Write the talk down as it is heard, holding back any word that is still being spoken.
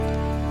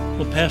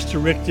Well, Pastor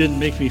Rick didn't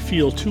make me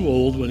feel too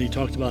old when he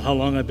talked about how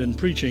long I've been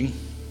preaching.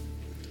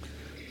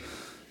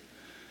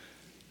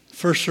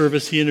 First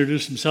service, he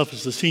introduced himself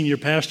as the senior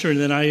pastor, and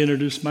then I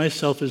introduced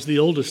myself as the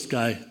oldest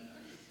guy.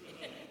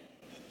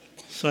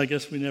 So I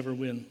guess we never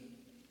win.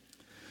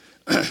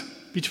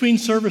 Between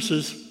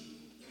services,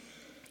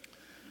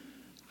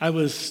 I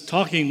was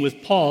talking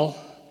with Paul,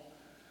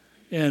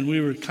 and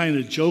we were kind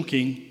of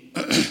joking.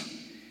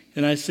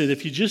 And I said,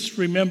 if you just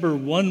remember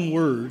one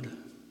word,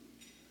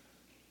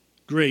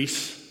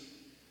 grace,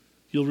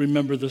 you'll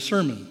remember the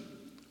sermon.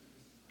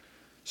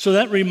 So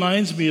that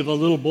reminds me of a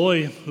little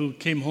boy who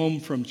came home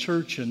from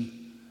church,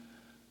 and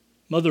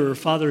mother or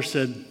father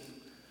said,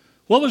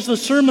 "What was the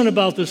sermon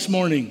about this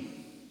morning?"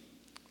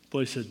 The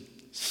boy said,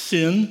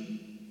 "Sin."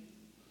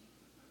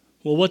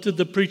 Well, what did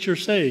the preacher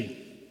say?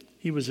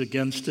 He was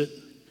against it.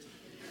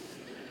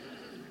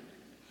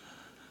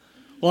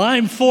 Well,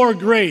 I'm for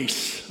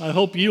grace. I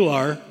hope you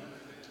are.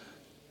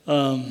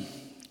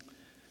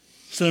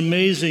 It's an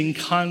amazing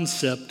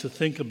concept to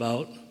think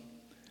about.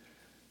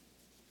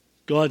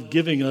 God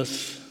giving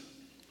us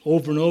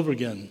over and over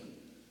again,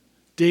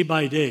 day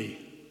by day,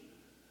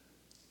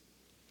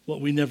 what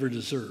we never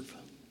deserve.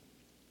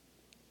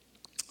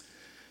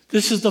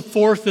 This is the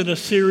fourth in a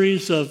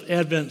series of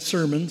Advent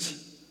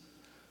sermons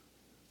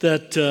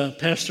that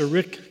Pastor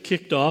Rick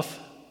kicked off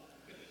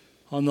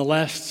on the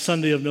last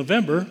Sunday of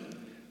November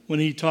when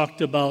he talked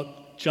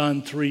about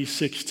John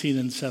 3:16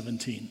 and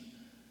 17.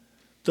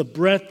 The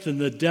breadth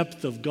and the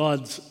depth of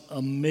God's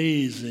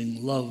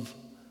amazing love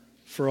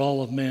for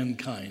all of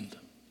mankind.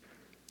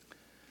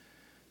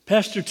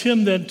 Pastor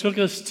Tim then took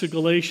us to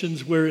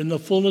Galatians, where in the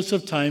fullness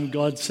of time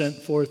God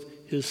sent forth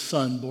his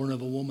Son, born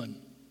of a woman,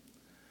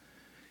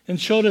 and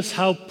showed us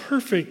how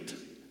perfect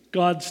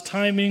God's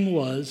timing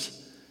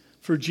was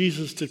for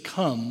Jesus to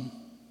come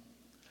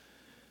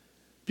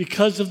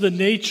because of the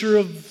nature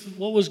of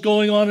what was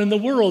going on in the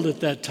world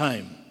at that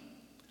time.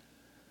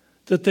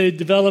 That they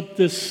developed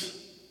this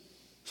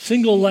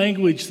single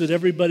language that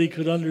everybody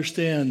could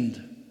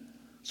understand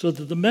so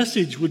that the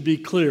message would be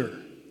clear.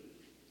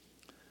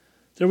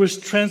 There was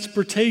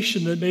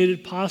transportation that made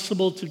it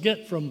possible to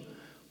get from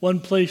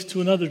one place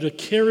to another, to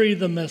carry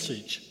the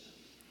message.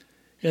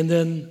 And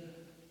then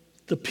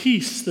the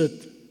peace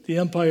that the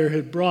empire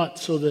had brought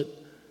so that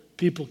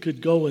people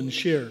could go and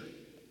share.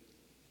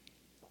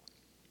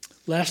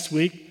 Last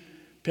week,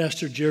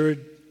 Pastor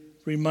Jared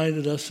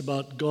reminded us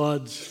about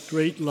God's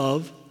great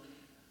love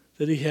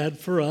that he had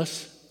for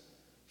us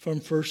from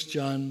 1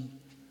 John.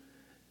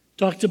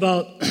 Talked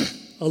about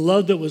a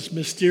love that was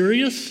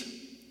mysterious,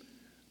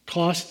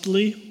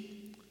 costly,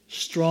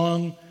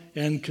 strong,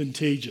 and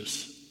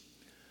contagious.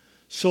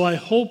 So I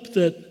hope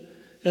that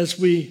as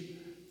we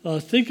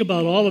think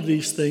about all of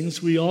these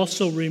things, we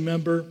also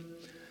remember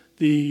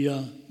the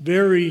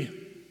very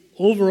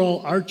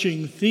overall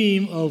arching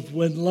theme of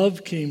when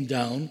love came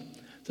down,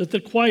 that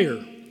the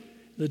choir,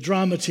 the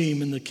drama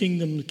team and the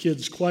Kingdom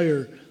Kids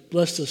Choir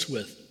blessed us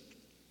with.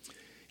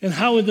 And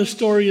how in the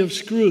story of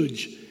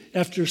Scrooge,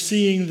 after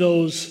seeing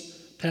those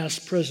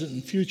past, present,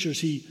 and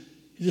futures, he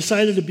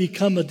decided to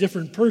become a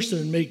different person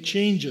and make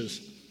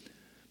changes.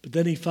 But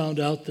then he found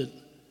out that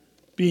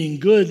being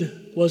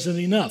good wasn't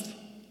enough.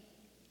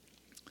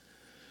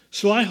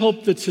 So I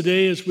hope that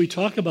today, as we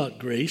talk about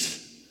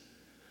grace,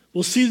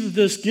 we'll see that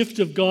this gift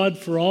of God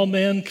for all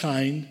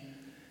mankind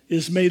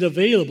is made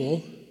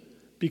available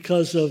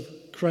because of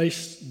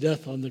Christ's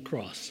death on the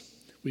cross.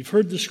 We've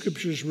heard the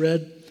scriptures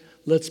read.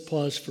 Let's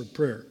pause for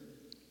prayer.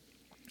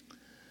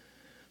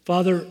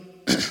 Father,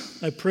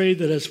 I pray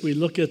that as we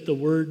look at the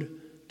word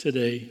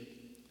today,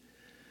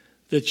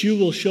 that you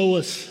will show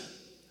us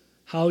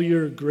how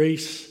your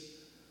grace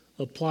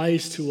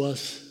applies to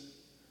us,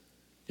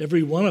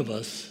 every one of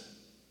us,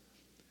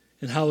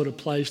 and how it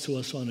applies to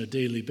us on a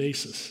daily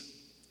basis.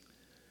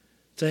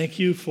 Thank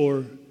you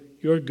for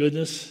your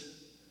goodness.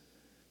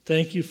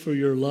 Thank you for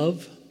your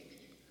love.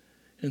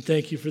 And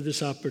thank you for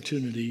this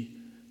opportunity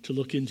to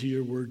look into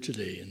your word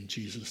today. In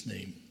Jesus'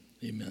 name,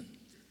 amen.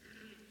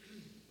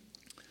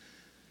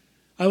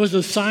 I was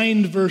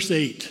assigned verse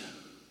 8.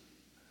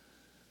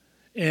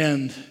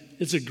 And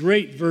it's a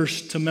great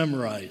verse to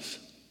memorize.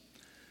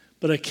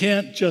 But I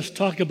can't just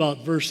talk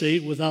about verse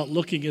 8 without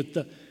looking at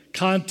the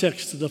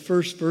context of the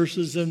first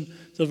verses and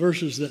the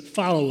verses that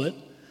follow it.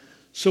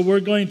 So we're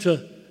going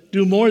to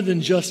do more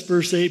than just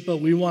verse 8, but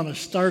we want to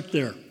start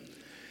there.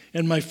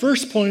 And my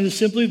first point is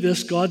simply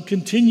this: God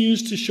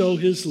continues to show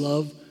his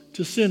love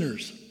to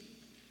sinners.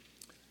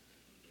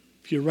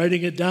 If you're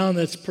writing it down,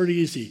 that's pretty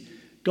easy.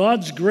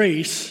 God's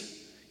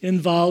grace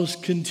involves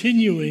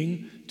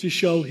continuing to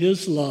show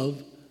his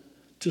love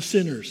to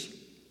sinners.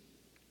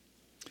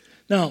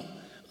 Now,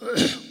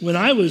 when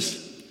I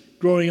was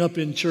growing up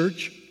in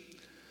church,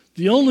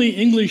 the only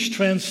English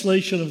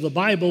translation of the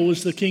Bible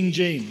was the King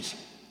James.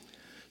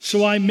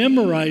 So I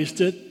memorized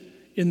it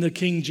in the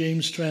King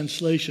James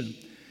translation.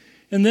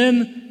 And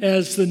then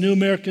as the New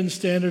American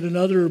Standard and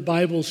other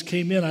Bibles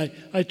came in,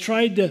 I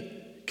tried to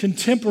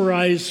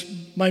contemporize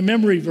my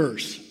memory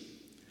verse.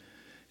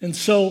 And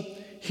so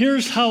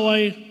here's how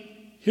I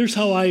Here's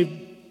how I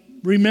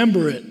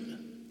remember it.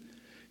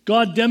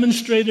 God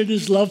demonstrated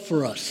his love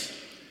for us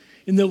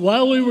in that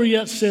while we were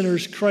yet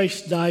sinners,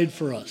 Christ died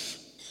for us.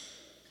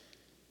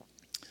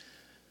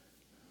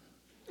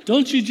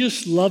 Don't you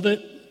just love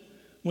it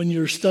when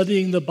you're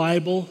studying the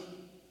Bible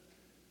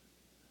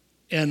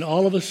and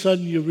all of a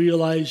sudden you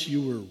realize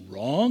you were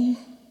wrong?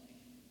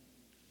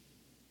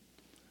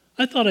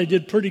 I thought I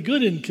did pretty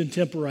good in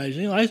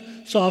contemporizing. I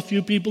saw a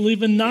few people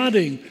even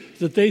nodding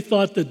that they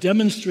thought that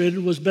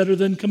demonstrated was better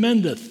than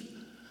commendeth.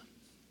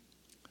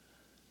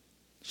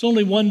 There's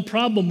only one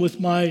problem with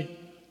my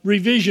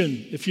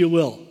revision, if you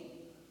will.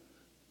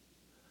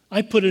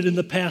 I put it in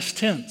the past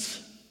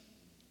tense.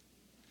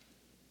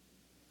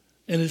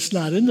 And it's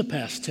not in the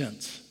past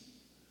tense.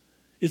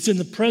 It's in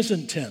the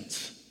present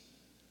tense.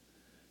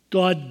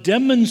 God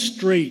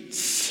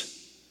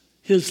demonstrates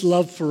his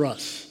love for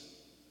us.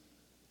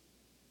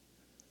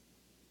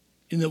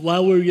 In that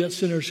while we were yet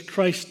sinners,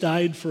 Christ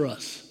died for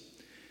us.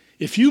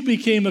 If you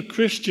became a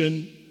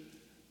Christian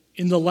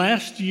in the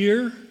last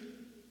year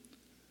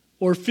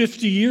or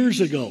 50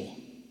 years ago,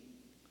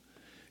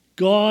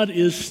 God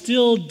is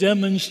still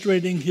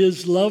demonstrating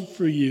his love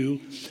for you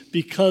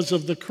because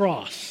of the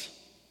cross.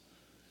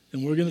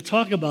 And we're going to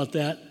talk about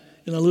that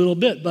in a little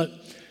bit, but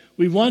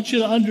we want you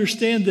to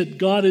understand that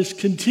God is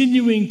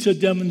continuing to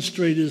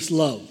demonstrate his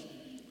love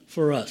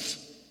for us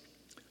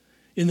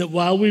in that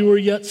while we were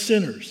yet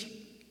sinners.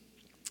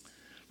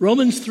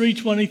 Romans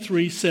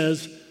 3:23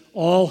 says,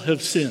 all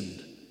have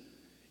sinned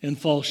and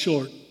fall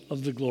short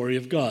of the glory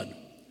of God.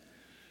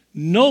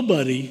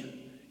 Nobody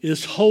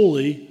is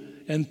holy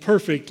and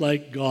perfect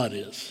like God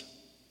is.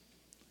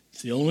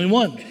 It's the only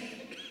one.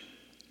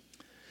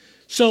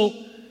 So,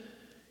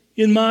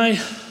 in my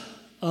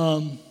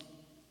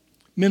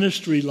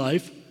ministry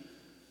life,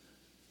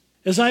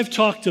 as I've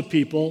talked to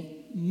people,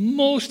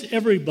 most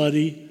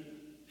everybody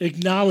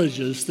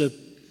acknowledges that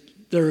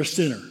they're a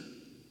sinner.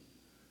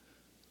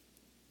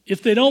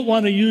 If they don't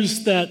want to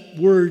use that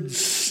word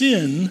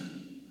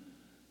sin,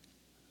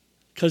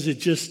 because it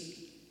just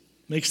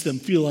makes them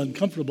feel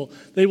uncomfortable,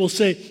 they will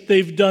say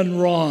they've done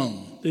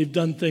wrong. They've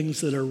done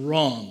things that are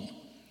wrong.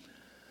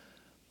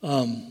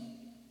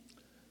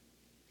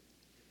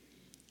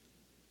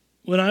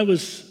 When I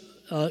was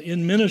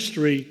in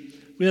ministry,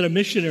 we had a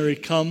missionary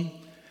come,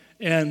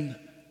 and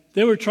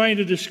they were trying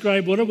to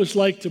describe what it was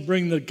like to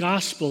bring the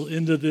gospel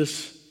into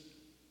this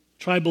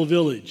tribal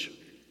village.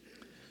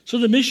 So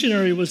the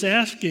missionary was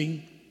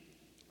asking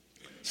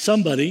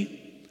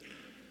somebody,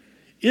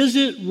 is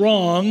it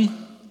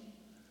wrong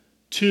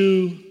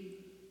to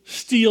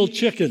steal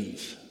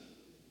chickens?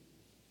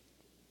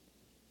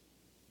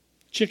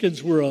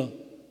 Chickens were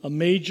a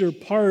major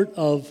part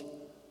of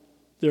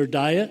their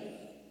diet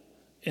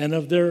and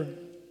of their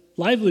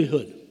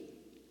livelihood.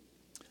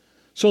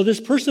 So this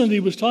person that he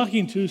was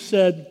talking to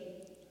said,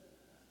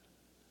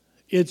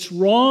 it's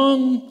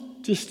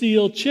wrong to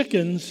steal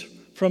chickens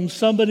from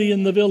somebody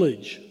in the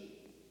village.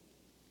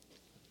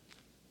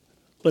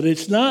 But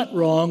it's not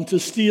wrong to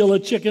steal a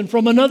chicken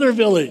from another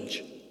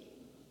village.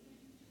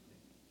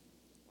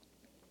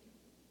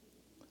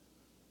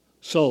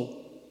 So,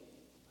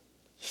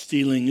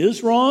 stealing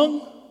is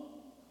wrong.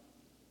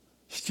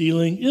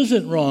 Stealing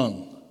isn't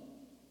wrong.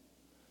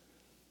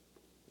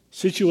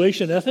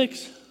 Situation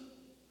ethics?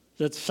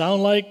 Does that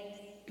sound like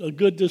a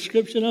good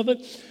description of it?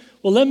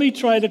 Well, let me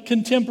try to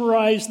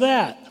contemporize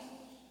that.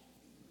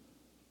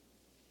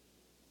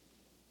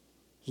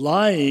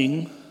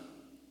 Lying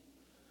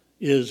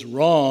is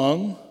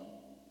wrong.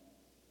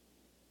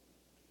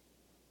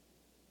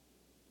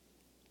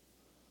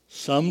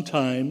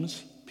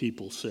 Sometimes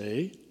people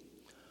say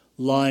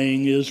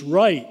lying is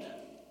right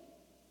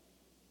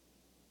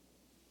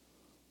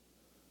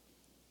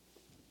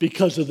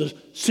because of the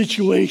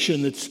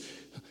situation that's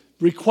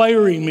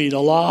requiring me to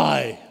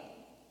lie.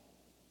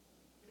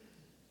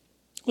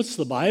 What's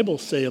the Bible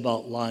say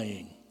about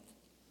lying?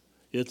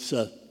 It's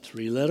a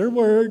 3-letter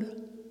word.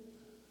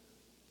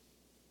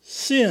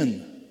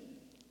 Sin.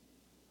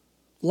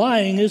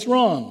 Lying is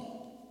wrong.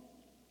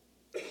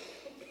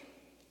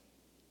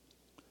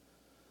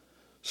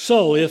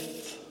 So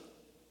if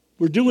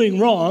we're doing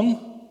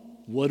wrong,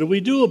 what do we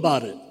do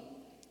about it?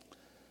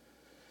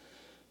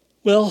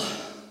 Well,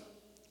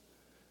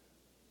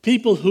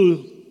 people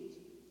who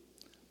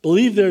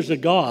believe there's a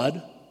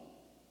God,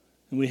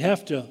 and we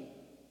have to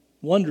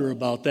wonder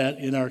about that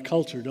in our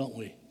culture, don't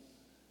we?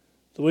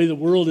 The way the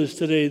world is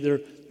today, there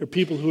are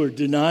people who are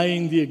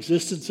denying the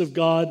existence of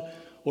God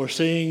or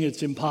saying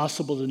it's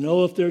impossible to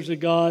know if there's a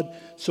God,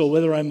 so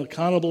whether I'm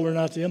accountable or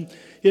not to him,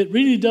 it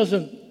really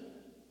doesn't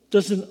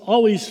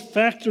always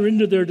factor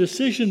into their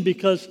decision,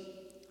 because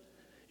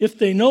if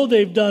they know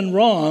they've done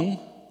wrong,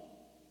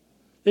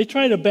 they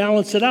try to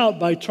balance it out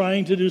by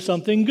trying to do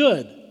something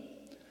good.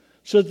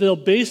 So they'll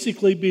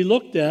basically be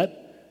looked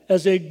at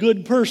as a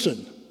good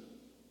person,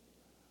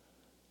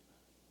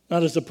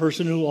 not as a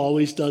person who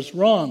always does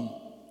wrong.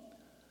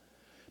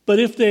 But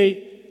if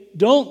they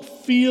don't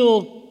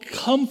feel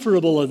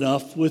comfortable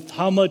enough with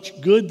how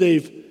much good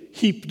they've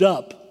heaped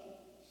up,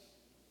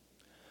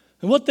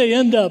 and what they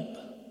end up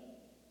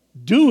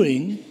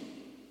doing,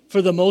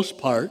 for the most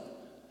part,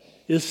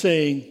 is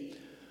saying,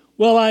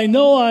 well, I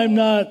know I'm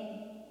not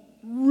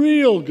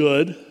real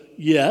good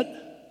yet,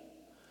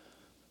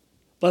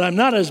 but I'm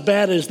not as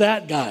bad as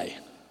that guy.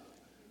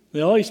 They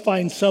always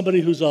find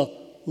somebody who's a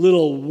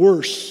little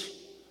worse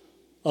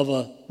of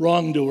a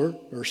wrongdoer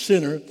or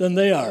sinner than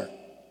they are.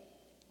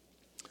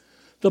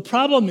 The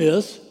problem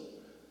is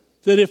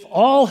that if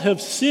all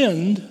have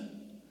sinned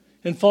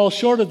and fall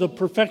short of the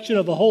perfection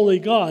of a holy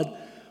God,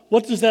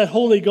 what does that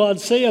holy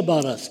God say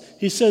about us?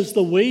 He says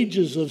the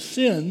wages of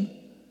sin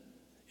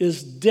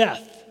is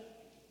death.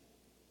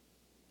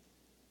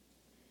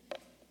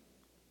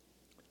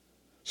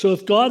 So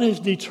if God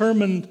has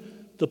determined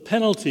the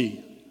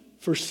penalty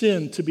for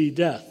sin to be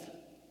death,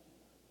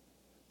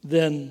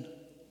 then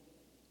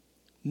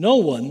no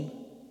one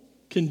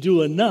can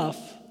do enough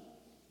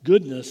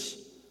goodness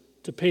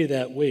to pay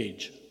that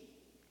wage.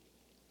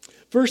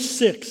 Verse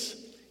 6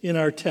 in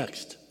our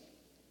text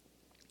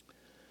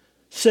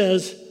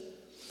says,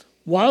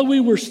 while we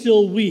were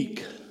still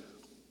weak,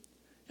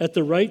 at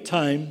the right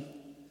time,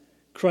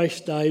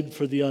 Christ died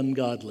for the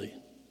ungodly.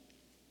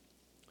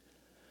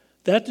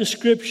 That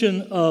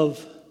description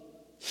of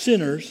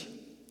sinners,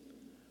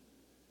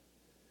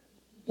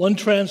 one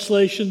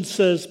translation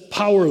says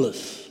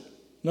powerless.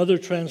 Another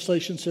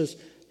translation says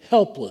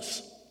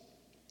helpless.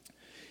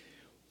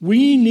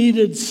 We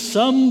needed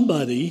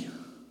somebody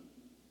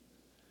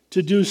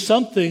to do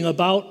something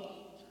about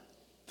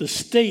the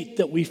state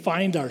that we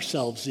find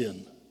ourselves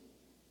in.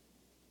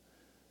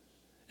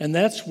 And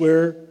that's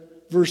where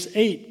verse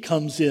 8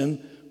 comes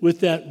in with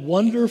that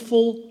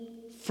wonderful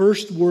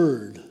first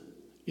word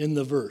in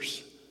the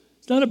verse.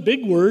 It's not a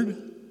big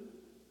word.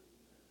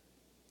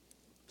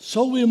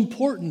 So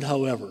important,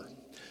 however.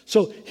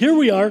 So here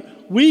we are,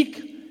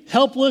 weak,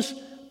 helpless,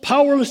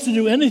 powerless to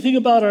do anything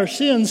about our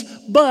sins,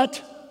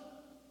 but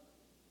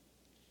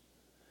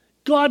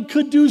God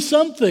could do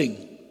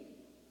something.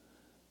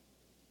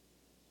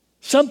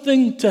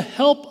 Something to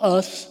help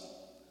us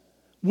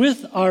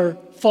with our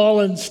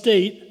fallen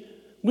state,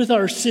 with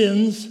our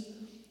sins,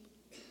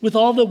 with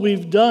all that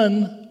we've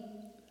done.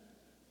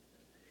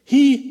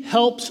 He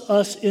helps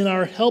us in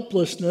our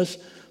helplessness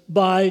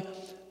by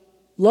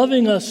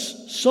loving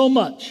us so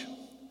much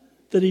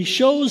that he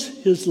shows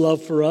his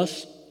love for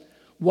us.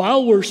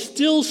 While we're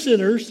still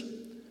sinners,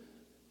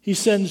 he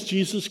sends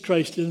Jesus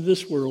Christ into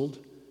this world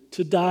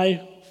to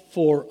die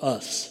for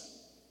us,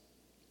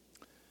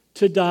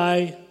 to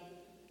die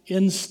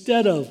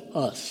instead of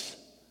us.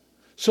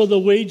 So the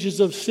wages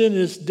of sin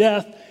is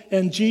death,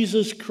 and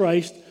Jesus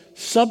Christ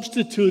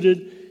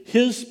substituted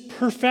his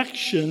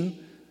perfection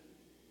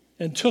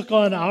and took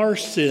on our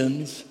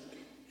sins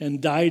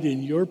and died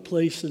in your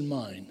place and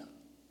mine.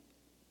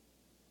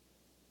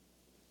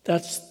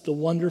 That's the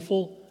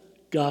wonderful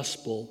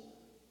gospel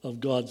of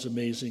God's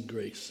amazing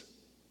grace.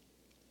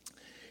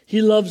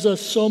 He loves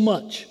us so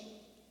much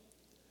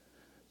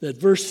that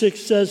verse 6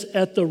 says,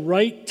 at the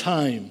right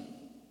time,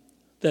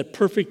 that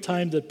perfect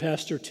time that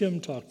Pastor Tim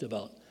talked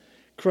about,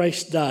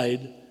 Christ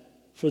died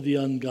for the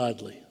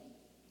ungodly.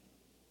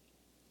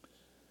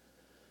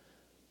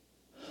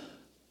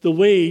 The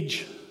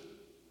wage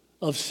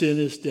of sin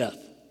is death.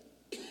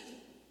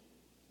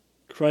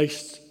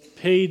 Christ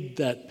paid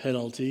that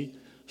penalty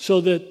so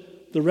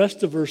that the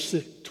rest of verse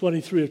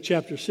 23 of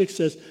chapter 6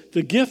 says,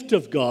 the gift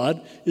of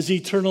God is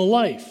eternal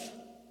life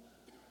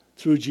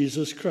through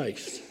Jesus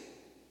Christ.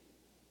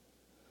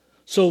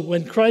 So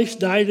when Christ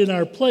died in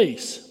our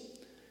place,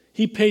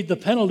 he paid the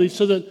penalty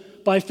so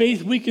that by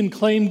faith we can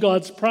claim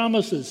God's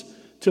promises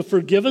to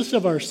forgive us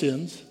of our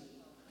sins,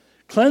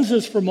 cleanse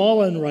us from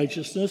all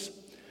unrighteousness,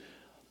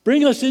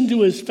 bring us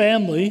into his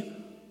family,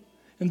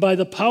 and by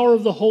the power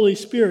of the Holy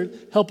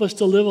Spirit, help us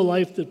to live a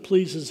life that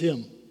pleases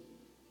him.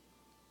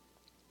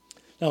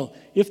 Now,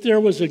 if there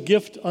was a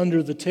gift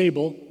under the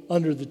table,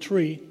 under the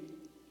tree,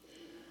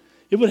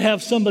 it would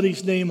have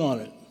somebody's name on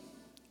it.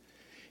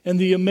 And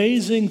the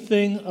amazing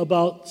thing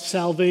about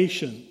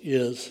salvation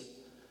is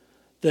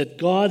that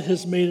God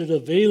has made it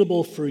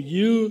available for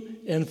you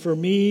and for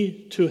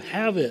me to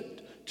have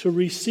it, to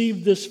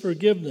receive this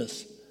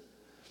forgiveness.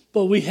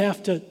 But we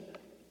have to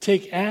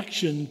take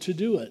action to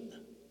do it.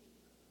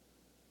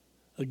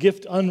 A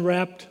gift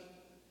unwrapped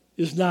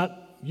is not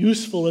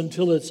useful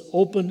until it's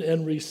opened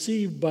and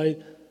received by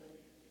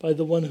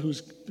the one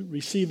who's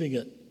receiving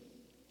it.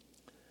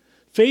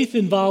 Faith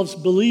involves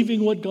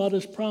believing what God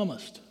has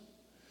promised.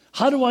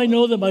 How do I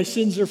know that my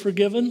sins are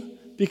forgiven?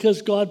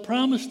 Because God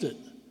promised it.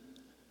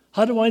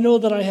 How do I know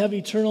that I have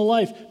eternal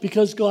life?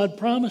 Because God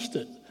promised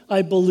it.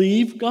 I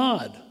believe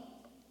God.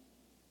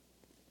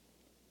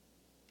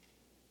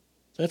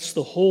 That's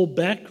the whole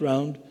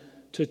background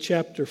to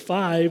chapter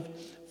 5,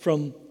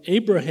 from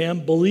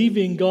Abraham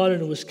believing God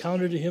and it was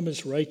counted to him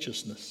as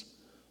righteousness.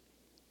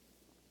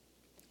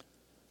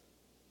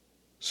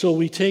 So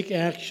we take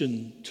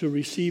action to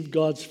receive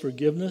God's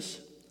forgiveness,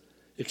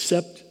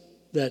 accept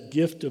that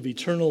gift of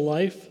eternal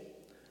life,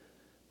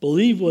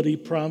 believe what he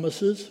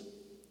promises,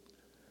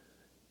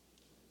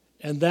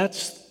 and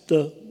that's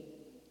the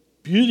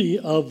beauty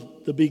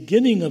of the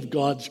beginning of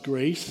God's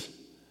grace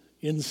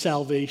in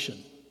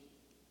salvation.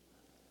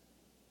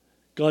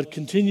 God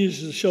continues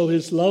to show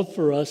his love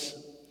for us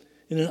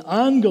in an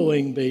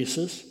ongoing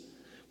basis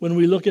when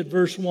we look at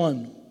verse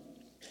 1.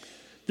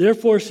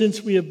 Therefore,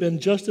 since we have been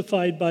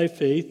justified by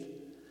faith,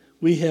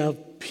 we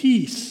have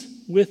peace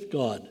with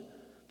God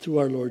through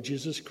our Lord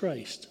Jesus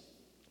Christ.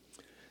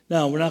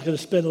 Now, we're not going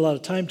to spend a lot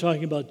of time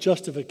talking about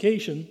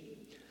justification,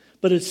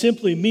 but it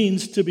simply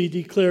means to be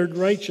declared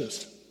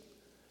righteous.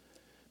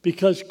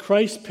 Because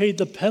Christ paid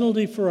the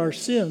penalty for our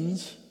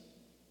sins,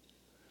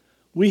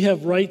 we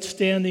have right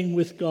standing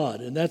with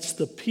God, and that's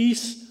the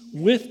peace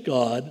with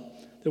God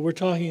that we're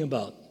talking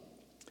about.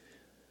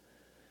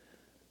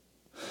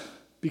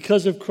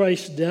 Because of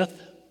Christ's death,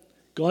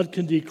 God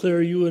can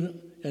declare you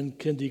and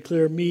can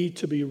declare me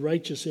to be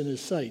righteous in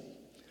his sight.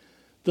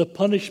 The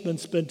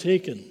punishment's been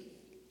taken.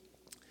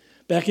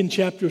 Back in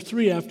chapter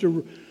 3,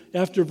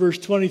 after verse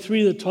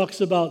 23 that talks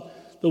about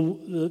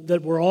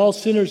that we're all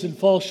sinners and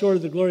fall short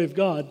of the glory of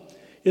God,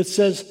 it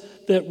says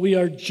that we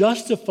are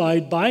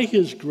justified by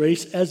his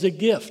grace as a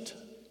gift,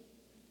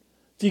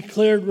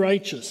 declared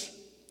righteous.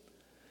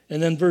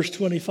 And then verse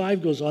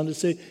 25 goes on to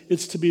say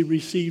it's to be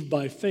received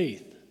by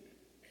faith.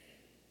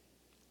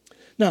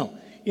 Now,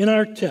 in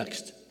our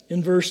text,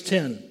 in verse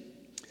 10,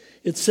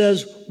 it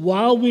says,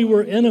 while we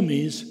were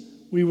enemies,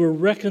 we were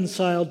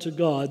reconciled to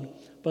God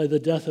by the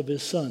death of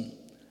his Son.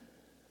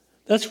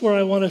 That's where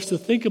I want us to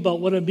think about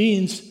what it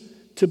means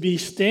to be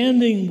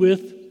standing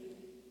with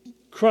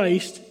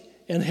Christ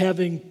and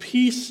having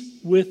peace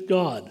with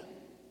God.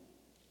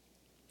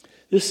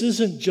 This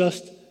isn't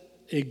just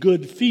a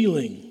good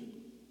feeling.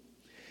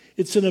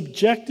 It's an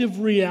objective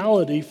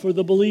reality for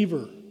the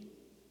believer.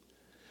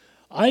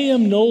 I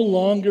am no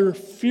longer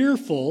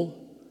fearful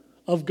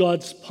of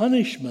God's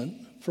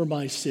punishment for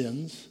my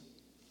sins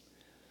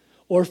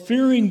or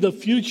fearing the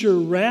future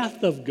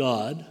wrath of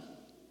God,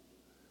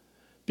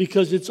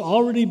 because it's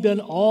already been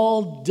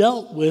all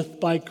dealt with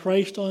by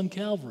Christ on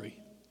Calvary.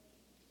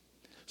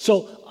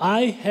 So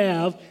I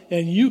have,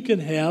 and you can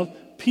have,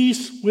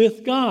 peace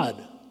with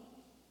God.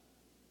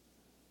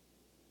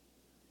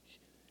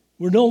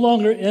 We're no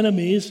longer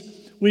enemies.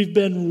 We've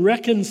been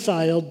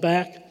reconciled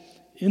back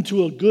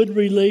into a good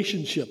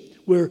relationship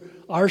where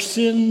our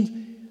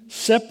sin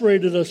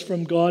separated us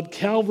from God.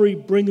 Calvary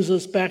brings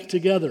us back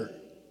together.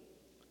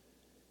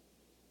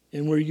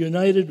 And we're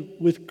united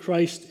with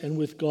Christ and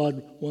with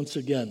God once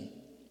again.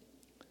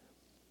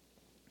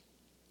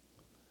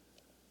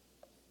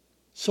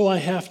 So I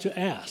have to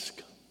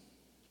ask,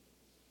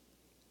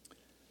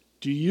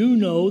 do you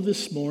know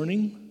this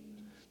morning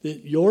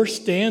that your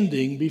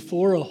standing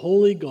before a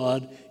holy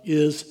God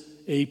is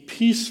a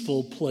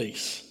peaceful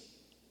place?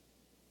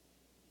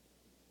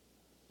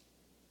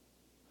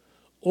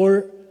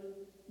 Or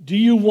do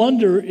you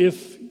wonder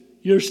if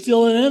you're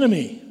still an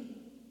enemy?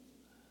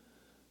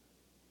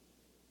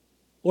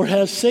 Or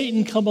has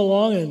Satan come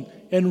along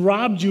and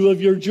robbed you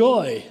of your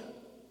joy?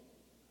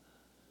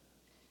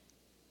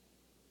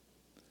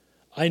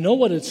 I know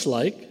what it's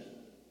like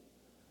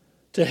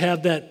to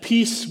have that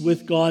peace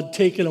with God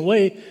taken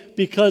away,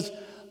 because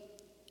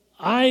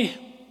I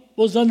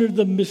was under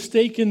the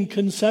mistaken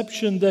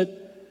conception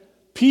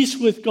that peace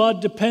with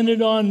God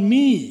depended on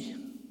me.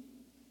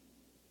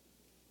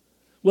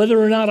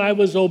 Whether or not I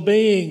was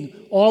obeying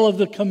all of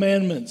the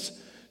commandments,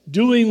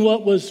 doing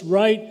what was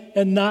right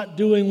and not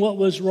doing what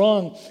was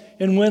wrong.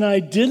 And when I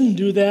didn't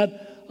do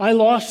that, I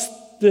lost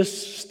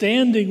this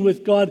standing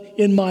with God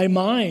in my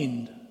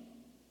mind.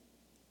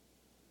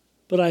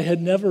 But I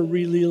had never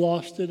really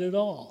lost it at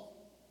all.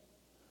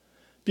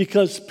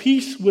 Because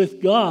peace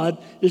with God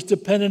is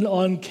dependent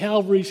on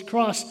Calvary's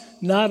cross,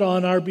 not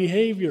on our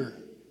behavior.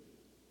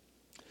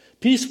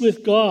 Peace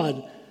with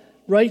God,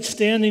 right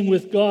standing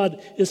with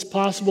God, is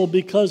possible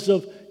because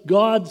of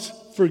God's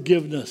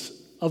forgiveness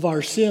of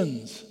our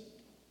sins.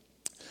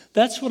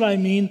 That's what I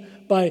mean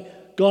by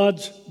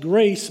God's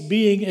grace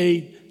being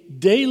a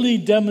daily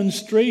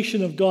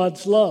demonstration of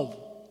God's love.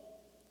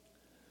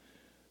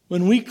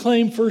 When we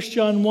claim 1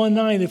 John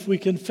 1:9, if we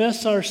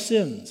confess our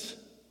sins,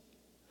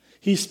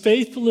 he's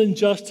faithful and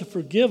just to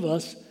forgive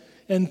us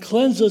and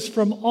cleanse us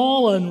from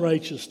all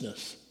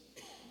unrighteousness.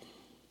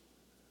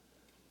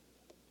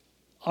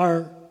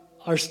 Our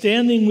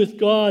standing with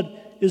God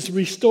is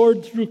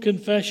restored through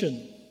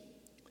confession.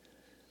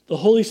 The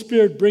Holy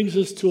Spirit brings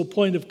us to a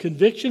point of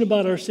conviction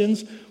about our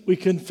sins. We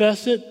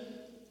confess it,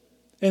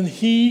 and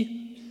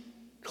he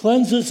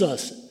cleanses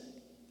us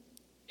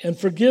and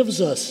forgives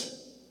us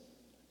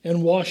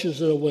and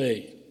washes it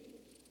away.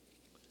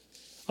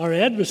 Our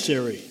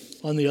adversary,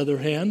 on the other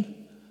hand,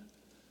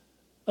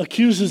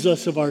 accuses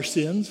us of our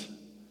sins,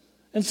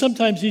 and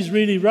sometimes he's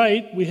really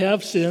right. We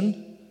have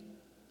sinned,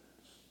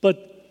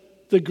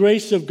 but the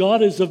grace of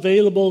God is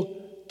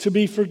available to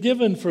be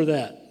forgiven for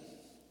that.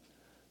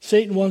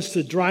 Satan wants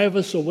to drive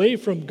us away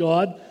from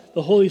God.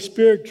 The Holy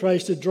Spirit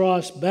tries to draw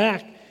us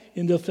back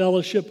into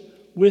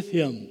fellowship with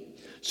him.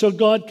 So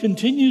God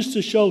continues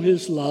to show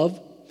his love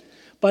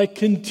by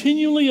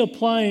continually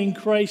applying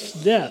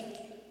Christ's death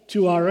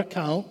to our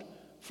account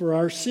for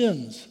our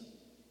sins.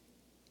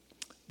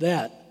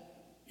 That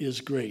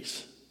is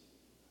grace.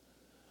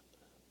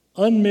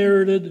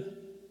 Unmerited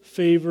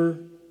favor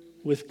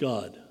with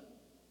God.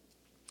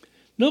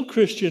 No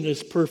Christian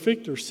is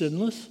perfect or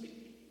sinless.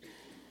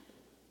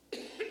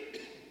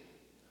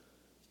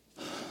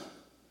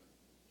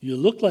 You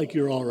look like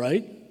you're all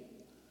right.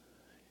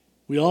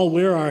 We all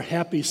wear our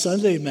Happy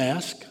Sunday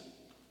mask.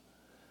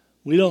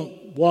 We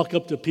don't walk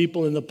up to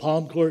people in the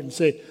palm court and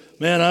say,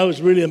 man, I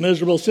was really a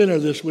miserable sinner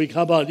this week.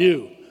 How about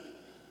you?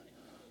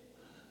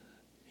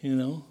 You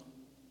know?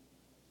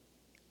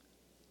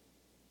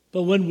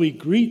 But when we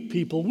greet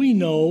people, we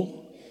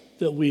know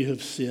that we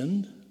have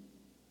sinned.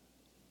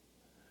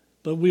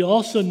 But we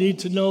also need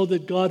to know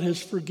that God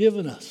has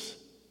forgiven us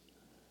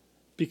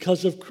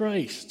because of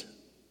Christ.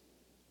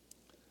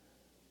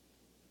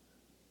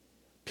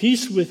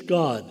 Peace with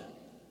God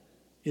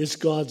is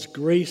God's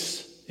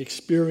grace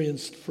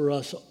experienced for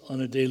us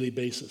on a daily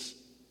basis.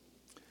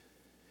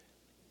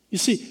 You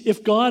see,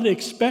 if God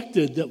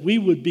expected that we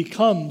would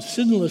become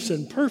sinless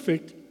and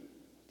perfect,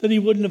 then he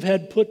wouldn't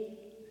have put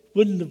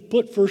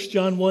 1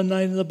 John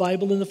 1:9 in the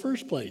Bible in the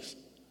first place.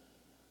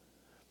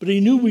 But he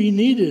knew we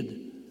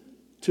needed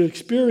to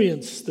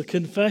experience the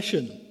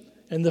confession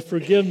and the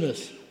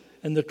forgiveness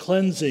and the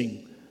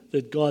cleansing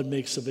that God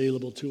makes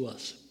available to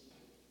us.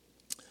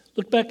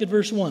 Look back at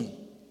verse 1.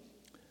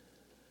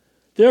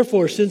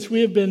 Therefore, since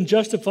we have been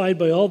justified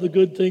by all the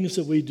good things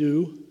that we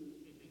do.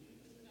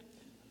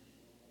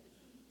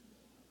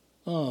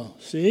 Oh,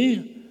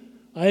 see?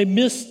 I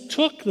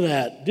mistook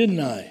that, didn't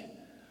I?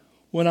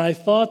 When I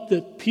thought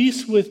that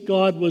peace with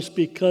God was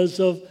because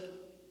of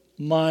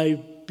my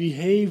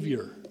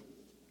behavior.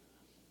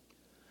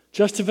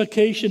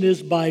 Justification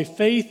is by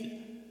faith,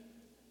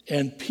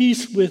 and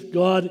peace with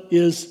God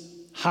is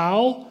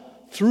how?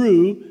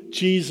 Through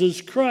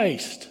Jesus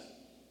Christ.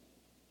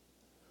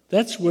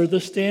 That's where the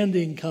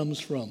standing comes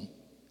from.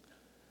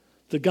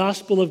 The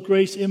gospel of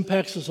grace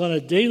impacts us on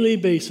a daily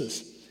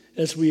basis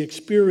as we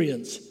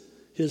experience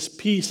his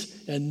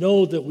peace and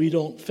know that we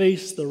don't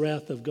face the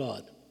wrath of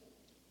God.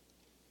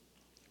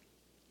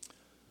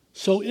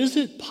 So is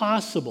it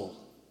possible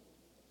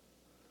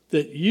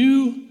that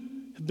you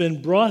have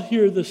been brought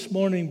here this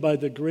morning by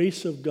the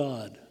grace of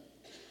God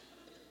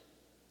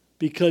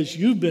because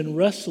you've been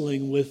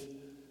wrestling with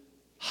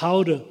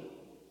how to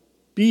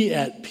be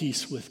at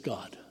peace with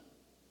God?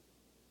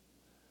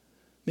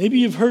 Maybe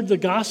you've heard the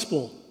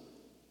gospel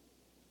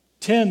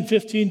 10,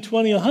 15,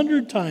 20,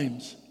 100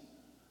 times,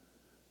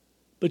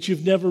 but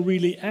you've never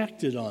really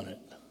acted on it.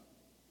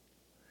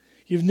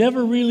 You've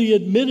never really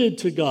admitted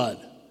to God,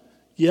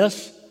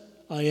 yes,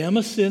 I am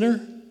a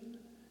sinner.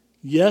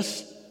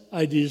 Yes,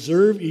 I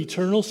deserve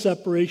eternal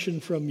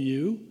separation from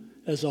you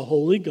as a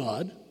holy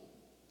God.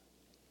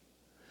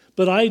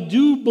 But I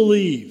do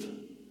believe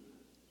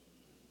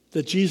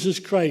that Jesus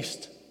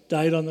Christ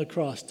died on the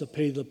cross to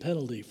pay the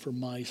penalty for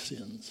my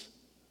sins.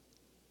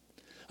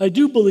 I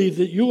do believe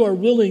that you are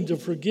willing to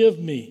forgive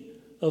me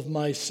of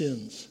my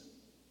sins.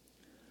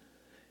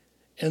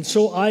 And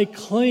so I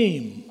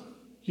claim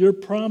your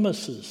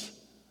promises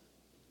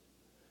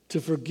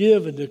to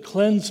forgive and to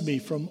cleanse me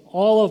from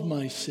all of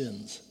my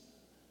sins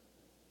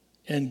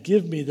and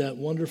give me that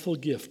wonderful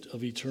gift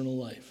of eternal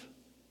life.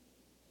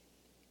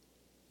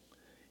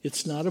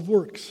 It's not of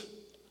works,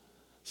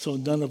 so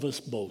none of us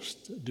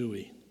boast, do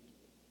we?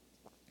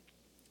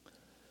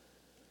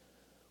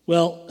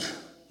 Well,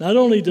 not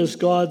only does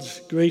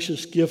God's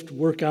gracious gift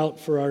work out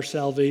for our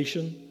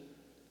salvation,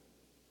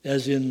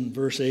 as in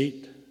verse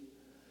 8,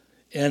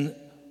 and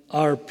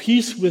our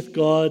peace with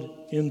God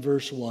in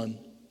verse 1.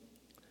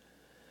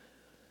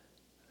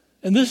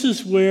 And this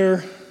is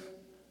where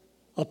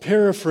a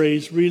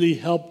paraphrase really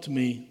helped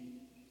me,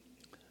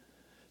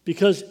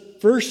 because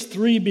verse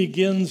 3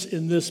 begins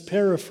in this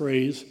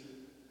paraphrase,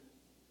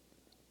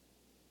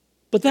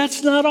 but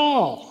that's not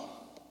all.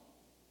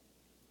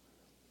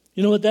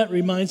 You know what that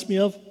reminds me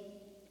of?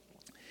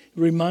 It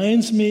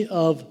reminds me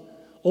of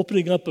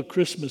opening up a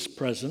Christmas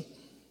present,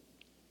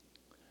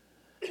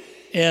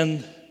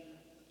 and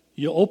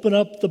you open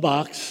up the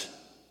box,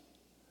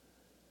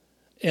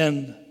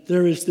 and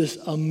there is this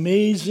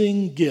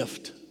amazing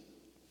gift,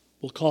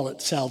 we'll call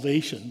it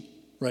salvation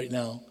right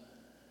now,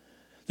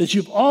 that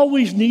you've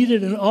always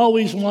needed and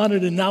always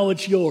wanted, and now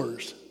it's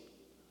yours.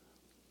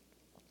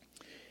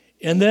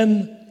 And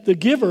then the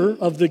giver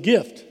of the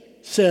gift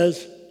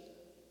says,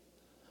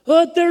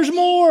 but there's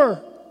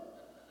more.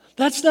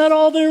 That's not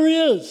all there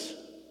is.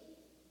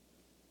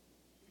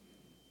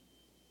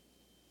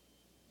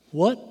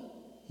 What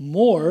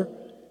more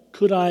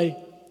could I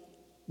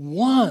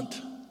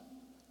want,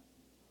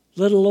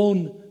 let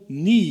alone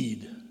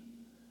need?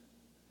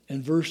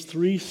 And verse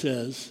 3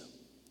 says,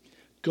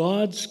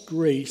 God's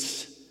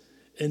grace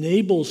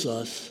enables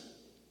us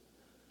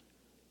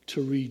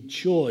to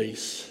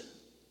rejoice.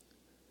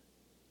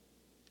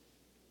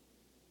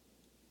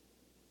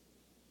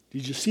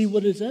 Did you see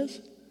what it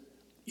says?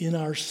 In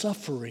our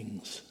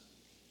sufferings.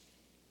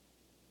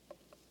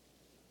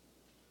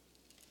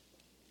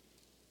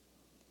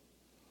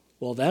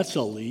 Well, that's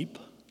a leap.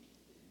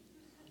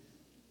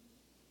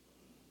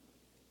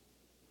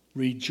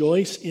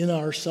 rejoice in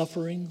our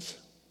sufferings?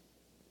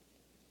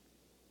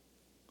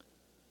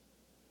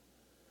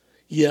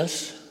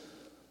 Yes.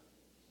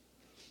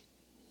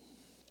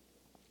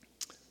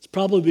 It's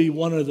probably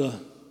one of the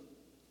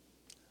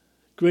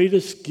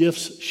greatest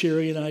gifts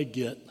Sherry and I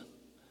get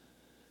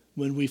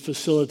when we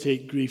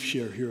facilitate grief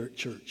share here at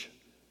church.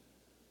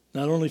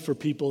 Not only for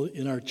people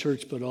in our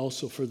church, but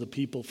also for the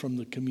people from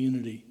the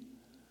community.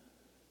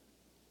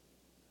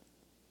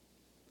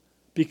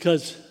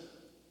 Because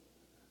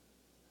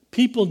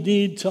people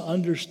need to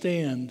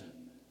understand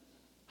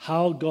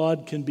how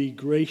God can be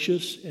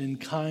gracious and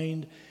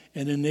kind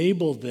and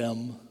enable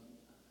them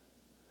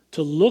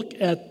to look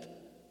at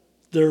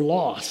their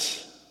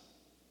loss,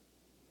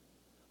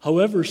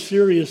 however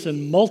serious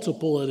and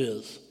multiple it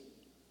is,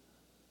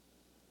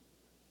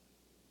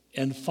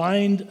 and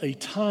find a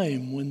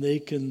time when they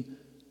can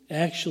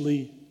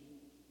actually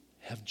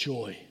have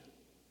joy.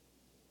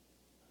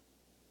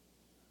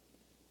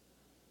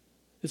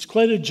 It's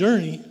quite a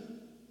journey.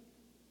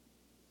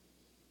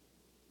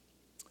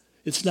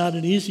 It's not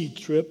an easy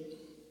trip.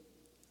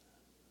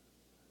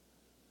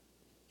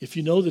 If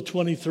you know the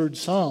 23rd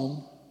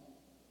Psalm,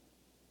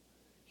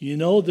 you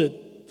know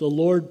that the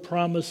Lord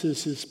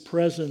promises His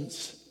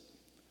presence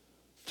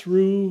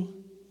through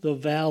the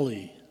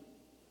valley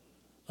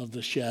of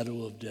the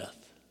shadow of death.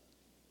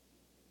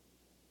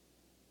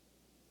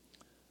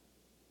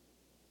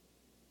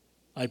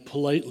 I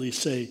politely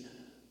say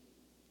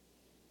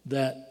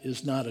that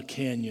is not a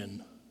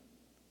canyon.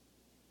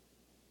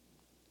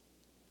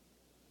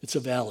 It's a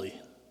valley.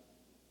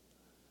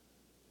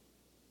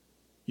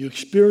 You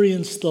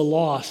experience the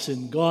loss,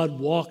 and God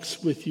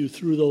walks with you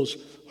through those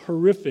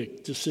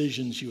horrific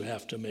decisions you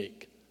have to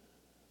make.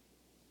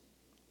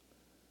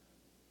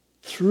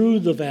 Through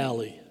the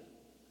valley.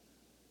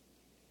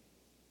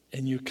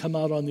 And you come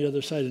out on the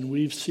other side, and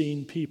we've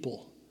seen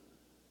people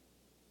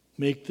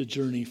make the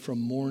journey from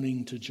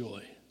mourning to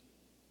joy.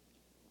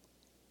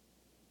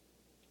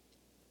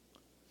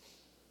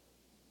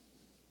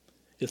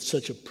 It's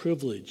such a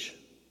privilege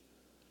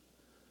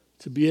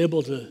to be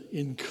able to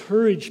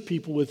encourage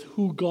people with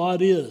who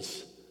God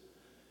is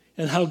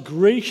and how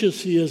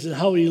gracious He is and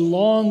how He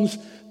longs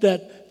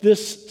that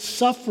this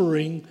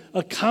suffering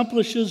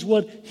accomplishes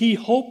what He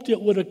hoped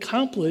it would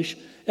accomplish,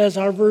 as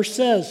our verse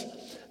says,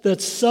 that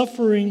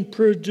suffering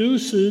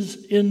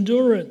produces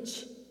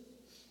endurance.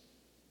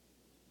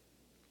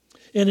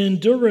 And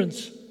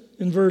endurance,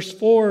 in verse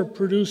 4,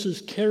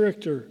 produces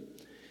character,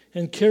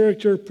 and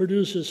character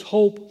produces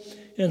hope,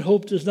 and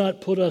hope does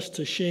not put us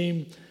to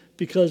shame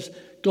because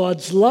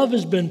God's love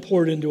has been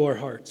poured into our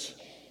hearts.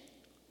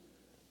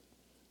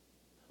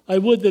 I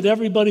would that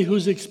everybody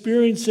who's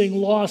experiencing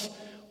loss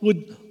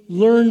would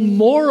learn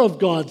more of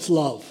God's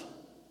love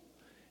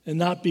and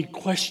not be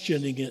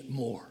questioning it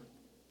more.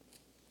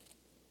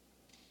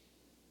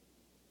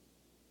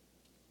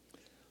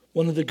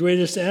 One of the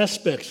greatest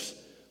aspects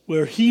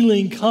where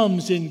healing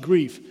comes in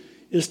grief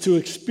is to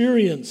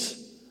experience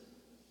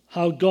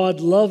how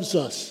God loves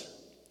us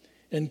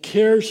and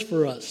cares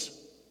for us.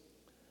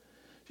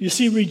 You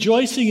see,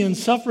 rejoicing in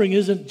suffering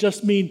isn't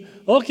just mean,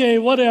 okay,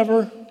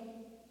 whatever.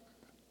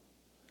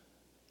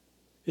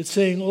 It's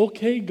saying,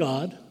 okay,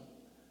 God,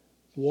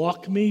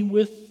 walk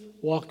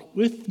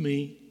with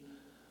me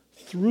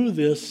through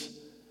this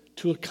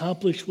to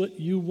accomplish what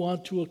you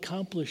want to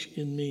accomplish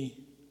in me.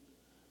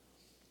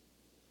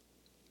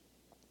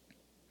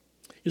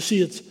 You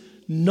see, it's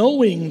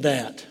knowing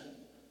that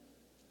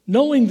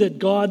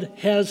God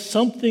has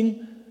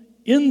something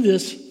in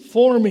this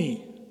for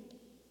me.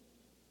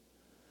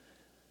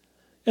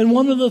 And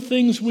one of the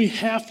things we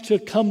have to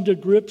come to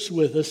grips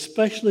with,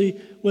 especially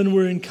when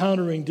we're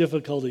encountering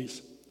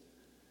difficulties,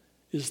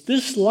 is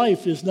this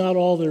life is not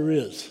all there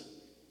is.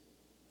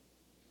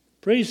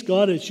 Praise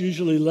God, it's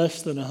usually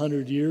less than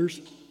 100 years.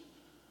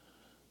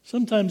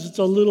 Sometimes it's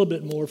a little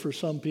bit more for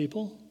some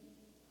people.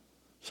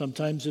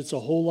 Sometimes it's a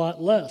whole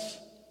lot less.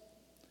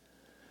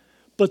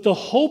 But the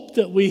hope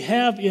that we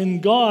have in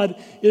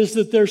God is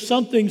that there's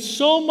something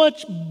so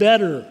much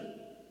better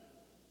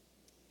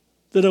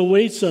that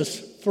awaits us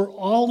for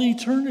all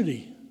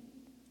eternity.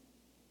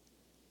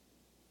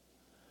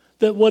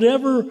 That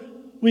whatever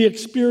we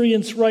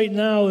experience right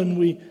now and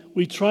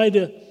we try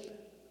to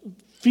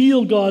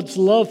feel God's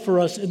love for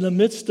us in the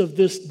midst of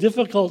this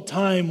difficult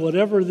time,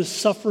 whatever the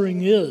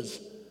suffering is,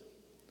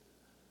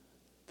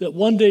 that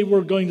one day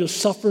we're going to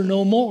suffer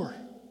no more.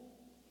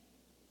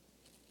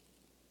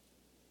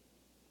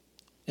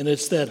 And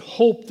it's that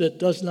hope that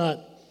does not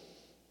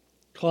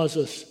cause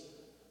us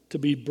to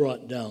be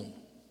brought down.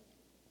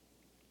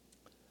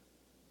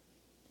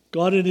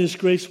 God in His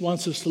grace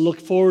wants us to look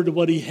forward to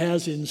what He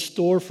has in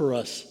store for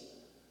us.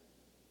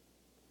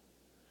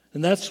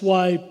 And that's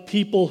why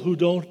people who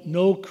don't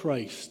know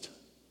Christ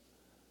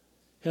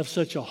have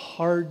such a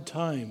hard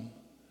time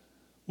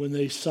when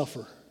they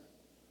suffer,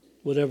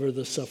 whatever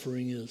the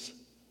suffering is.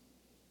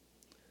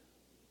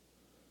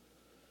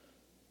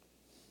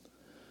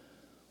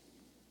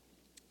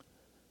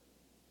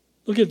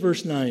 Look at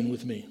verse 9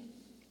 with me.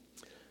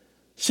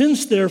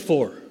 Since,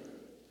 therefore,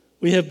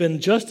 we have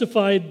been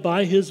justified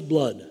by his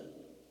blood.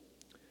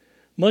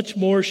 Much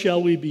more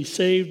shall we be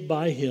saved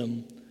by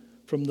him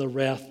from the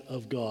wrath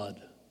of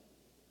God.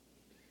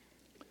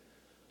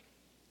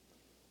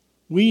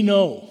 We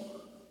know,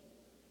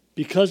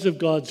 because of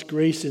God's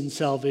grace in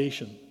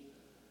salvation,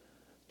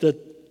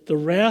 that the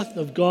wrath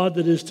of God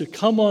that is to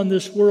come on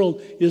this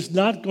world is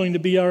not going to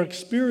be our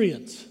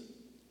experience,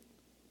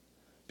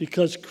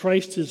 because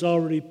Christ has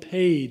already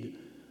paid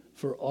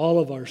for all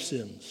of our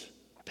sins,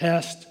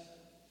 past,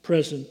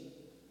 present,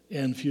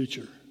 and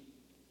future.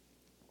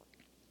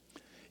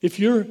 If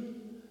you're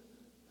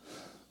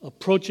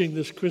approaching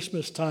this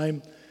Christmas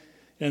time,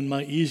 and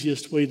my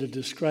easiest way to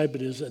describe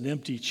it is an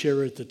empty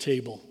chair at the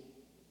table.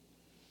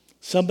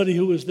 Somebody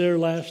who was there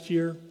last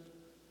year,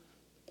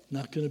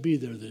 not going to be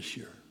there this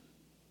year.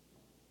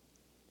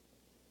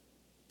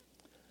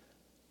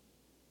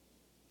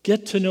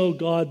 Get to know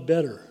God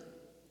better.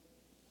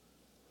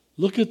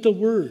 Look at the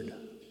Word.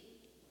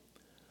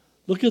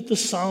 Look at the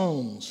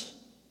Psalms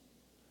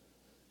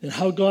and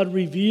how God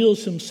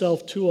reveals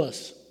himself to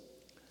us.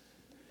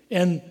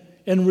 And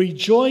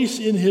rejoice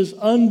in his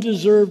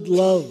undeserved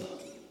love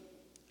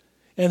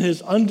and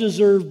his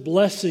undeserved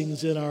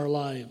blessings in our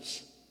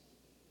lives.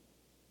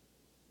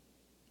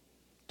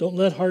 Don't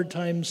let hard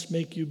times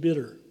make you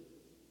bitter.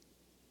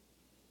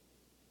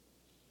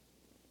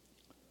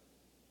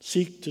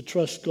 Seek to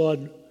trust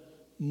God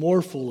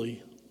more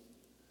fully,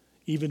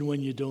 even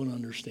when you don't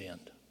understand.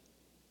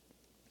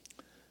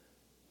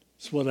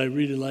 It's what I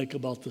really like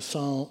about the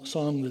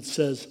song that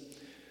says,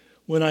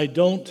 when I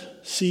don't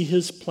see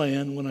his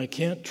plan, when I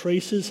can't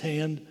trace his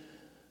hand,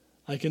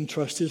 I can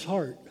trust his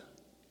heart.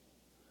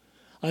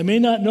 I may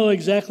not know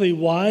exactly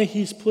why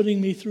he's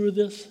putting me through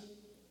this,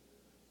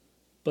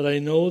 but I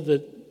know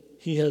that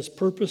he has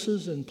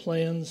purposes and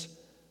plans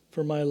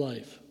for my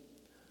life.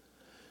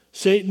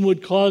 Satan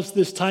would cause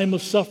this time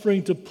of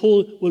suffering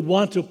would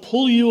want to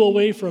pull you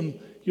away from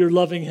your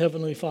loving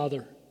Heavenly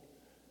Father.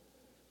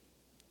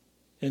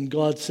 And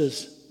God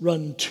says,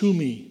 run to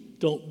me,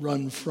 don't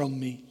run from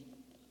me.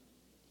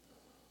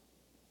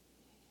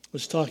 I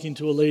was talking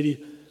to a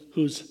lady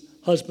whose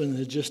husband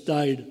had just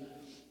died.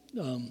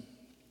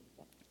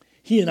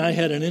 He and I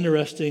had an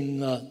interesting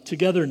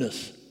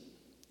togetherness.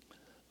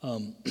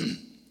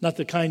 Not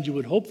the kind you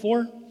would hope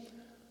for.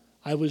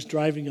 I was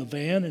driving a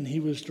van and he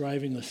was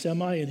driving a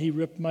semi, and he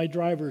ripped my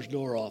driver's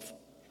door off.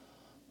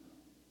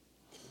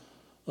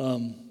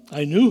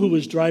 I knew who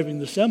was driving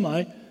the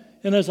semi,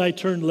 and as I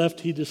turned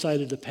left, he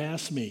decided to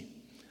pass me.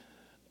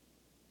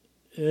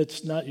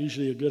 It's not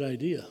usually a good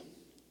idea.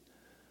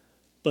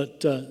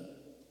 But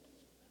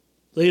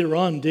later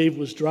on, Dave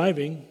was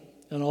driving,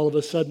 and all of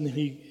a sudden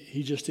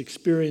he just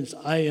experienced,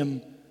 I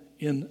am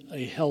in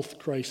a health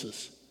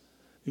crisis.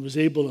 He was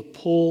able to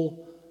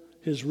pull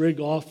his rig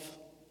off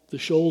the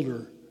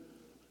shoulder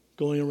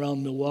going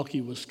around Milwaukee,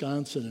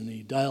 Wisconsin, and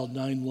he dialed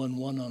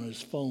 911 on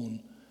his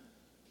phone.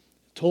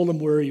 Told him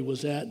where he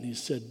was at, and he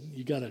said,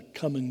 you got to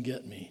come and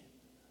get me.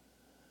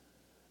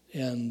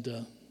 And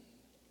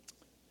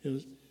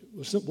it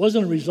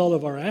wasn't a result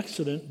of our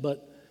accident,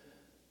 but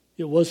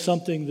it was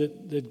something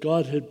that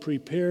God had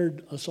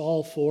prepared us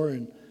all for,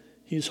 and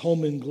he's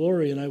home in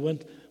glory. And I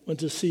went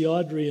to see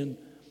Audrey, and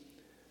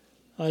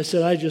I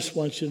said, I just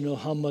want you to know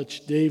how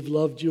much Dave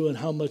loved you and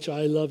how much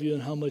I love you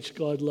and how much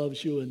God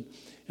loves you,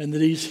 and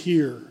that he's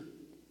here.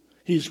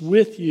 He's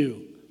with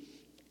you.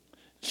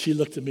 She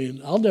looked at me,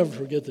 and I'll never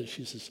forget this.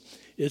 She says,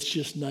 it's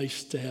just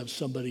nice to have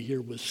somebody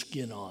here with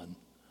skin on.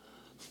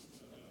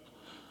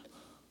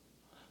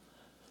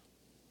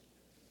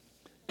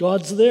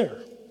 God's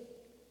there.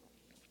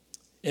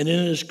 And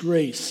in his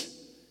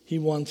grace, he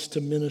wants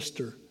to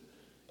minister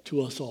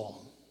to us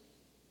all.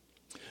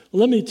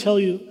 Well, let me tell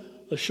you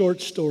a short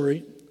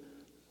story.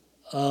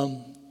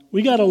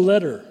 We got a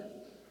letter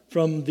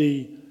from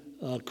the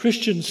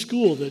Christian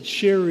school that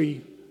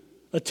Sherry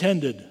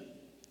attended.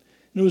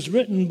 And it was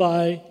written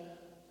by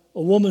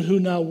a woman who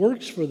now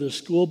works for the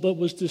school, but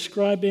was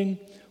describing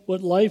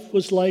what life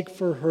was like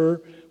for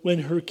her when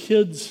her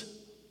kids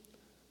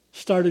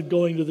started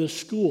going to this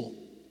school.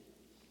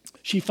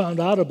 She found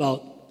out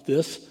about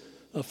this.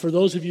 For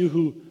those of you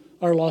who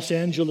are Los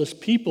Angeles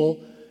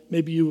people,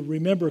 maybe you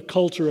remember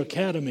Culture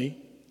Academy.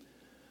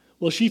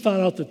 Well, she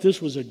found out that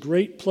this was a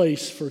great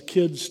place for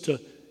kids to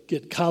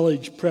get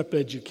college prep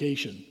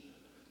education.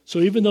 So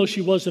even though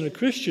she wasn't a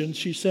Christian,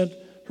 she sent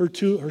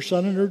her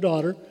son and her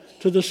daughter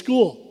to the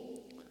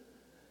school.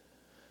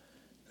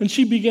 And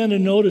she began to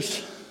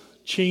notice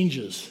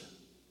changes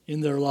in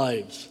their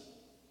lives.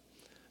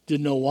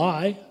 Didn't know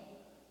why,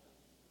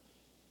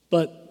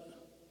 but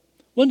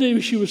one day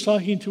she was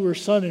talking to her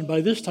son, and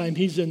by this time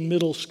he's in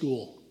middle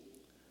school.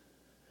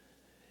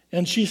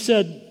 And she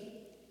said,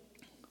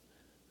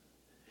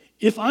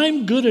 if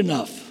I'm good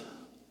enough,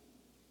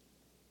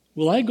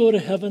 will I go to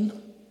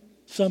heaven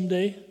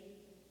someday?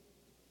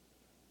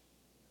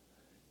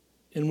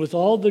 And with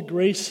all the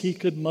grace he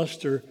could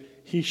muster,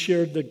 he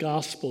shared the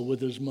gospel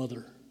with his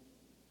mother.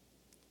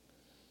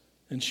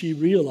 And she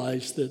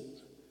realized that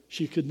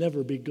she could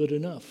never be good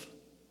enough.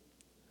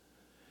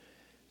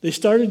 They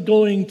started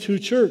going to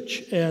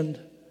church, and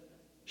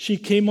she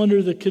came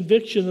under the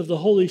conviction of the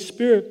Holy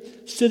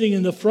Spirit sitting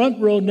in the front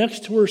row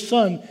next to her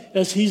son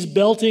as he's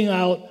belting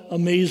out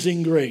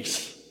Amazing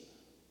Grace.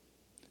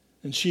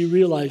 And she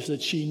realized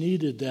that she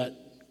needed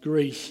that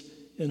grace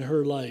in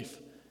her life.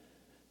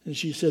 And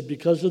she said,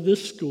 because of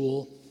this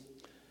school,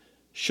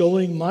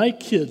 showing my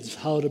kids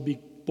how to be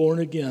born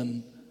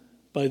again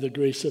by the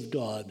grace of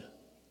God,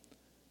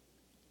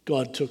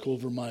 God took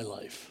over my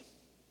life.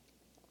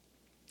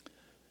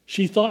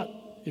 She thought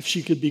if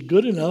she could be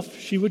good enough,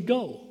 she would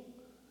go.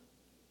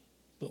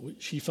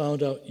 But she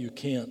found out you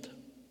can't.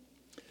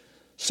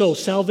 So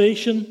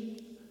salvation,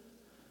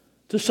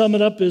 to sum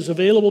it up, is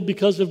available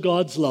because of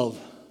God's love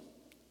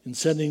in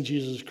sending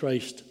Jesus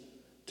Christ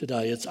to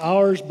die. It's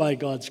ours by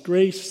God's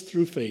grace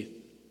through faith.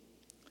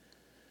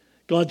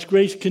 God's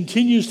grace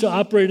continues to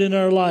operate in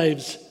our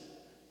lives,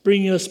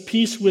 bringing us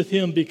peace with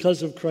Him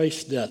because of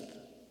Christ's death.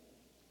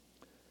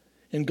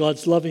 And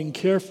God's loving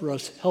care for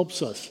us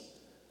helps us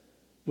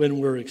when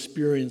we're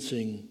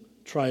experiencing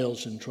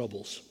trials and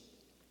troubles.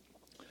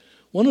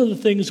 One of the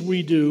things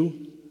we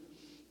do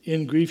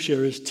in Grief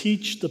Share is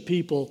teach the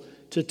people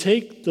to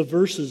take the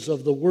verses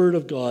of the Word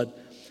of God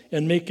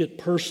and make it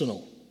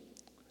personal.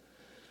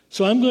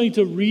 So I'm going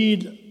to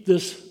read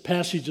this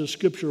passage of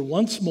Scripture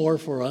once more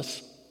for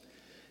us,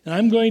 and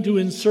I'm going to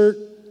insert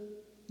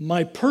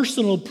my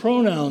personal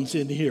pronouns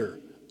in here.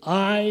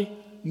 I,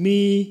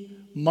 me,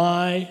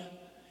 my,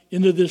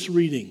 into this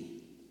reading.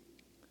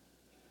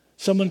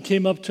 Someone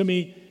came up to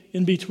me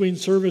in between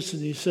service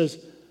and he says,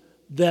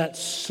 that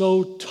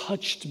so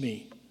touched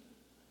me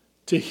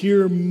to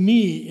hear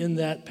me in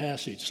that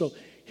passage. So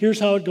here's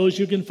how it goes.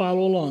 You can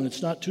follow along.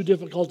 It's not too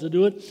difficult to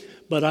do it,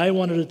 but I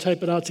wanted to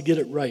type it out to get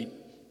it right.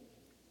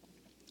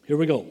 Here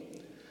we go.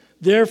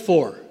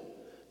 Therefore,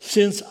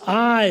 since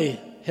I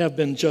have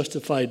been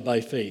justified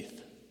by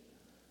faith,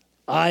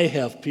 I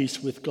have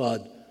peace with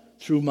God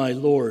through my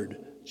Lord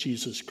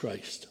Jesus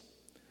Christ.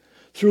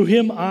 Through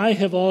him I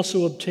have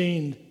also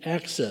obtained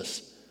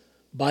access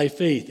by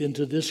faith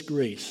into this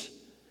grace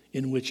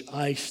in which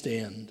I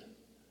stand.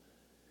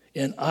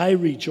 And I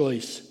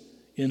rejoice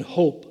in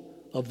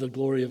hope of the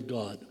glory of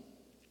God.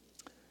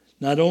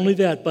 Not only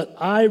that, but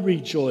I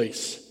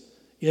rejoice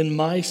in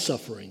my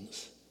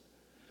sufferings,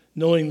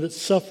 knowing that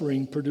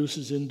suffering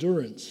produces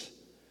endurance,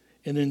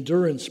 and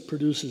endurance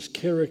produces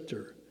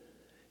character,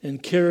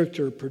 and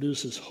character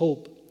produces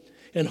hope.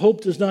 And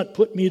hope does not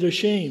put me to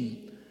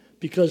shame,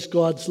 because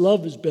God's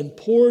love has been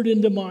poured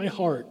into my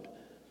heart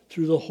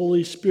through the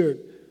Holy Spirit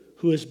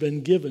who has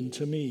been given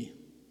to me.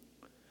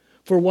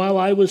 For while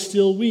I was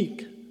still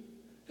weak,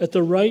 at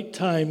the right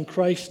time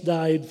Christ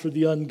died for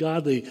the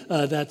ungodly.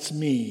 That's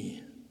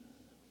me.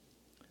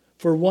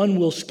 For one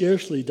will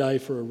scarcely die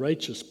for a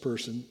righteous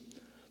person,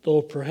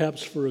 though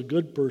perhaps for a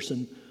good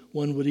person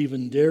one would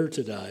even dare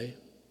to die.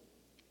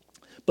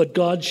 But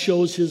God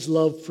shows his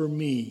love for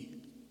me,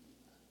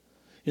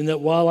 in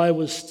that while I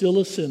was still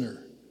a sinner,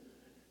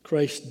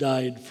 Christ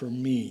died for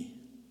me.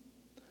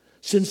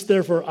 Since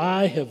therefore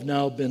I have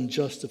now been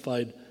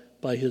justified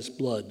by his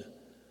blood,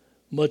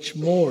 much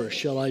more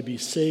shall I be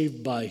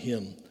saved by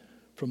him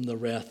from the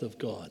wrath of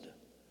God.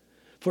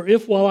 For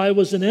if while I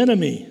was an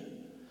enemy,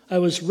 I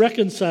was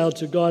reconciled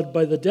to God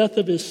by the death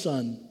of his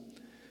Son,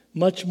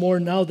 much more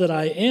now that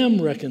I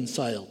am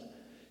reconciled,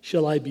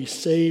 shall I be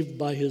saved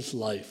by his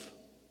life.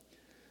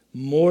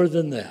 More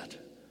than that,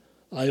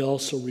 I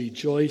also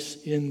rejoice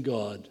in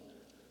God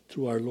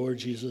through our Lord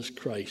Jesus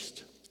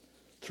Christ,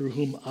 through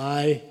whom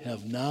I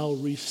have now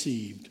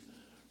received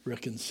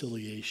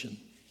reconciliation.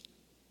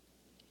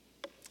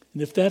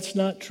 And if that's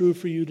not true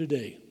for you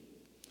today,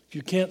 if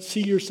you can't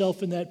see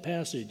yourself in that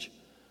passage,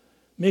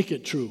 make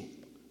it true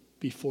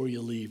before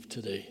you leave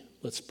today.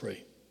 Let's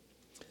pray.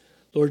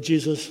 Lord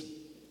Jesus,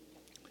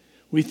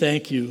 we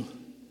thank you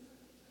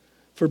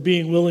for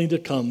being willing to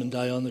come and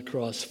die on the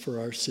cross for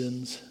our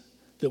sins,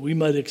 that we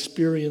might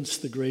experience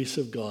the grace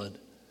of God,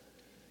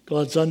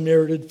 God's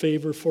unmerited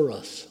favor for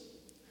us.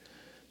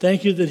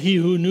 Thank you that he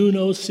who knew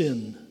no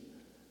sin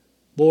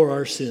bore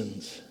our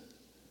sins,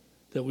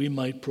 that we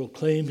might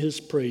proclaim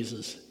his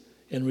praises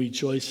and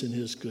rejoice in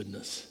his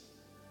goodness.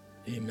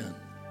 Amen.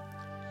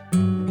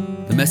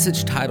 The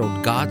message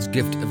titled God's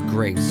Gift of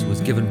Grace was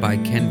given by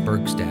Ken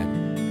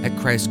Bergstad at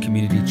Christ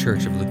Community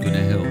Church of Laguna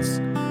Hills.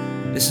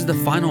 This is the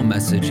final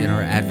message in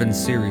our Advent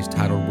series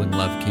titled When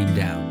Love Came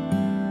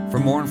Down. For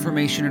more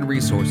information and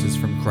resources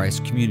from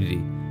Christ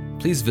Community,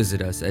 please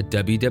visit us at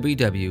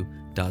www.ccclh.org.